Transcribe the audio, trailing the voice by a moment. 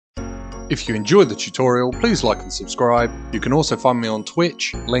If you enjoyed the tutorial, please like and subscribe. You can also find me on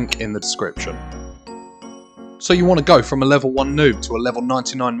Twitch, link in the description. So you want to go from a level 1 noob to a level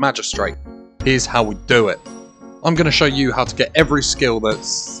 99 magistrate? Here's how we do it. I'm going to show you how to get every skill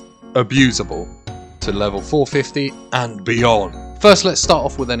that's abusable to level 450 and beyond. First, let's start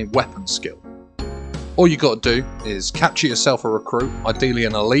off with any weapon skill. All you got to do is capture yourself a recruit, ideally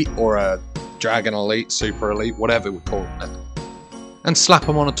an elite or a dragon elite, super elite, whatever we call it, and slap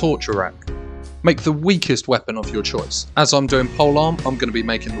them on a torture rack. Make the weakest weapon of your choice. As I'm doing polearm, I'm going to be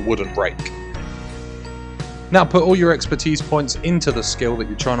making the wooden rake. Now put all your expertise points into the skill that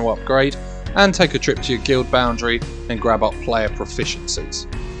you're trying to upgrade, and take a trip to your guild boundary and grab up player proficiencies.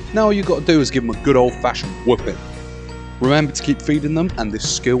 Now all you got to do is give them a good old fashioned whooping. Remember to keep feeding them and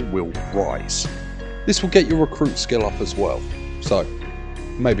this skill will rise. This will get your recruit skill up as well, so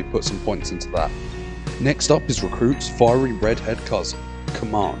maybe put some points into that. Next up is Recruit's fiery redhead cousin,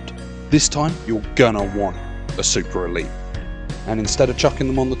 Command. This time you're gonna want a super elite. And instead of chucking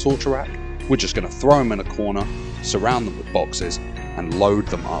them on the torture rack, we're just gonna throw them in a corner, surround them with boxes, and load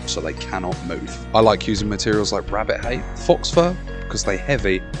them up so they cannot move. I like using materials like rabbit hay, fox fur, because they're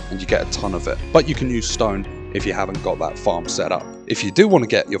heavy and you get a ton of it. But you can use stone if you haven't got that farm set up. If you do want to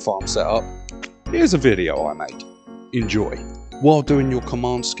get your farm set up, here's a video I made. Enjoy. While doing your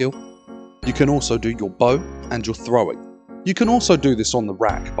command skill, you can also do your bow and your throwing. You can also do this on the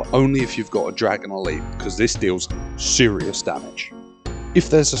rack, but only if you've got a dragon elite, because this deals serious damage. If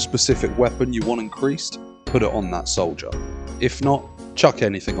there's a specific weapon you want increased, put it on that soldier. If not, chuck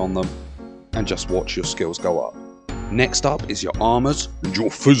anything on them and just watch your skills go up. Next up is your armors and your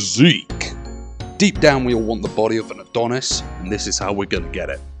physique. Deep down we all want the body of an Adonis, and this is how we're going to get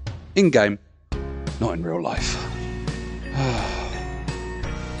it. In game, not in real life.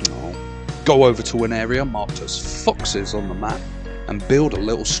 Go over to an area marked as foxes on the map and build a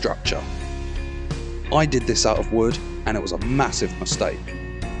little structure. I did this out of wood and it was a massive mistake.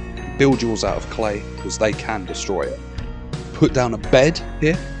 Build yours out of clay because they can destroy it. Put down a bed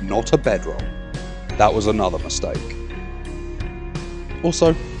here, not a bedroll. That was another mistake.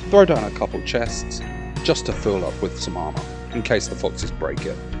 Also, throw down a couple chests just to fill up with some armor in case the foxes break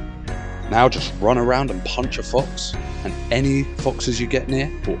it. Now just run around and punch a fox, and any foxes you get near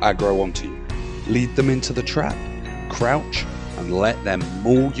will aggro onto you. Lead them into the trap, crouch, and let them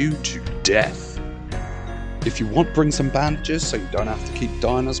maul you to death. If you want, bring some bandages so you don't have to keep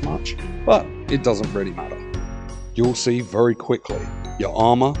dying as much, but it doesn't really matter. You'll see very quickly your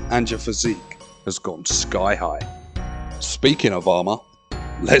armor and your physique has gone sky high. Speaking of armor,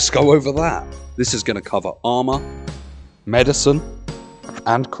 let's go over that. This is going to cover armor, medicine,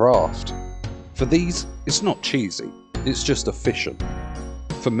 and craft. For these, it's not cheesy, it's just efficient.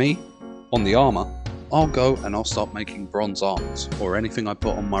 For me, on the armor, I'll go and I'll start making bronze armors or anything I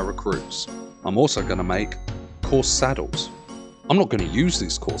put on my recruits. I'm also going to make coarse saddles. I'm not going to use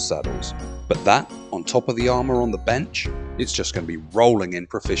these coarse saddles, but that, on top of the armor on the bench, it's just going to be rolling in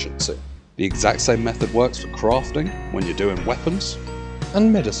proficiency. The exact same method works for crafting when you're doing weapons,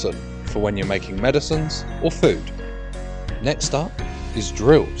 and medicine for when you're making medicines or food. Next up is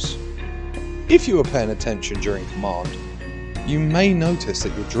drills. If you were paying attention during command, you may notice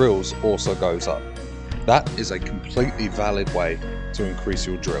that your drills also goes up. That is a completely valid way to increase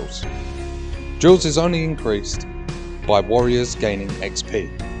your drills. Drills is only increased by warriors gaining XP,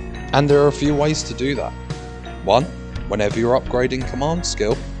 and there are a few ways to do that. 1. Whenever you're upgrading command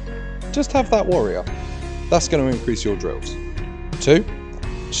skill, just have that warrior. That's going to increase your drills. 2.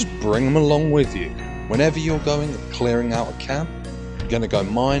 Just bring them along with you. Whenever you're going and clearing out a camp, gonna go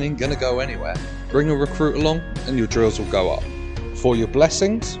mining, gonna go anywhere, bring a recruit along and your drills will go up. For your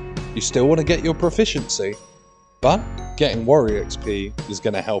blessings, you still want to get your proficiency, but getting warrior XP is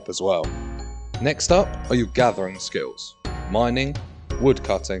gonna help as well. Next up are your gathering skills, mining, wood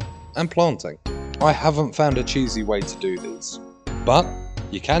cutting, and planting. I haven't found a cheesy way to do these, but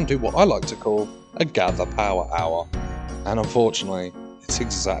you can do what I like to call a gather power hour, and unfortunately, it's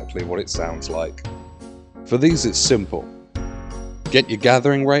exactly what it sounds like. For these it's simple. Get your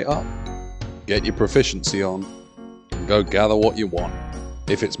gathering rate up, get your proficiency on, and go gather what you want.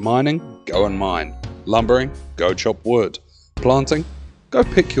 If it's mining, go and mine. Lumbering, go chop wood. Planting, go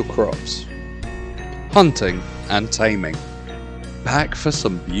pick your crops. Hunting and taming. Back for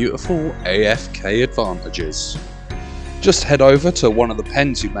some beautiful AFK advantages. Just head over to one of the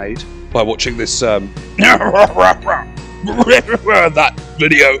pens you made by watching this that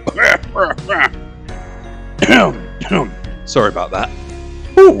video. Sorry about that.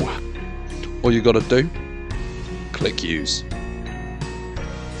 Ooh. All you gotta do, click use.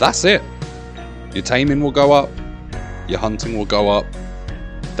 That's it. Your taming will go up, your hunting will go up,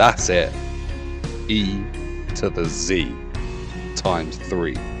 That's it. E to the Z times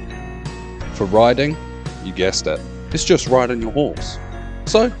 3. For riding, you guessed it, it's just riding your horse.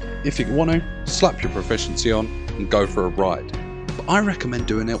 So, if you want to, slap your proficiency on and go for a ride. But I recommend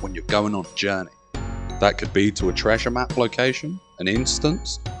doing it when you're going on a journey. That could be to a treasure map location, an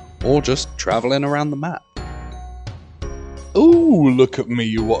instance, or just travelling around the map. Ooh, look at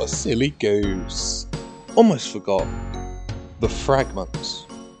me, what a silly goose. Almost forgot. The fragments.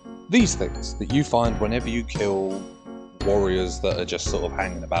 These things that you find whenever you kill warriors that are just sort of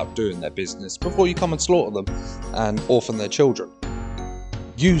hanging about doing their business before you come and slaughter them and orphan their children.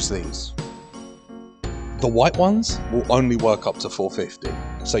 Use these. The white ones will only work up to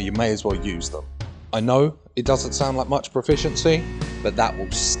 450, so you may as well use them. I know it doesn't sound like much proficiency, but that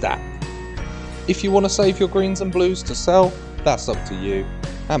will stack. If you want to save your greens and blues to sell, that's up to you,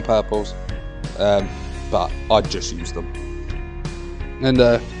 and purples, but I'd just use them. And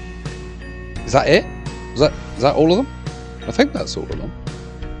is that it? Is that all of them? I think that's all of them.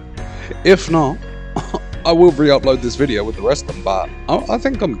 If not, I will re-upload this video with the rest of them, but I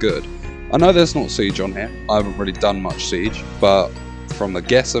think I'm good. I know there's not siege on here. I haven't really done much siege, but from the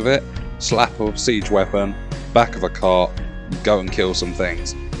guess of it, slap a siege weapon, back of a cart, go and kill some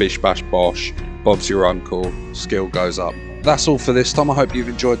things. Bish bash bosh, Bob's your uncle, skill goes up. That's all for this time. I hope you've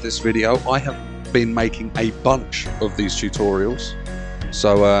enjoyed this video. I have been making a bunch of these tutorials,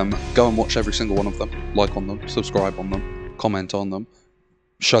 so go and watch every single one of them. Like on them, subscribe on them, comment on them,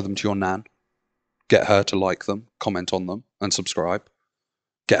 show them to your nan. Get her to like them, comment on them, and subscribe.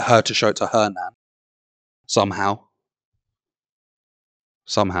 Get her to show it to her nan. Somehow.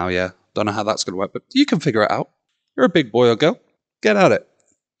 Somehow, yeah. Don't know how that's going to work, but you can figure it out. You're a big boy or girl. Get at it.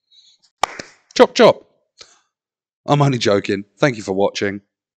 Chop chop. I'm only joking. Thank you for watching.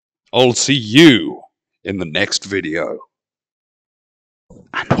 I'll see you in the next video.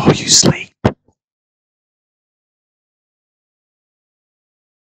 And while you sleep.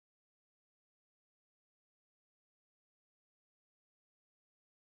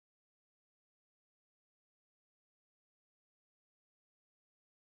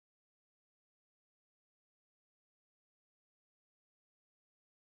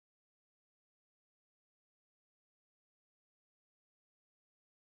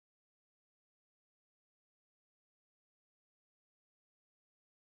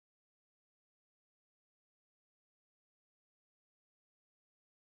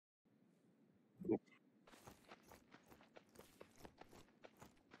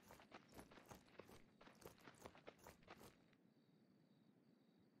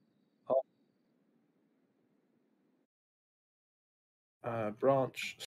 Branch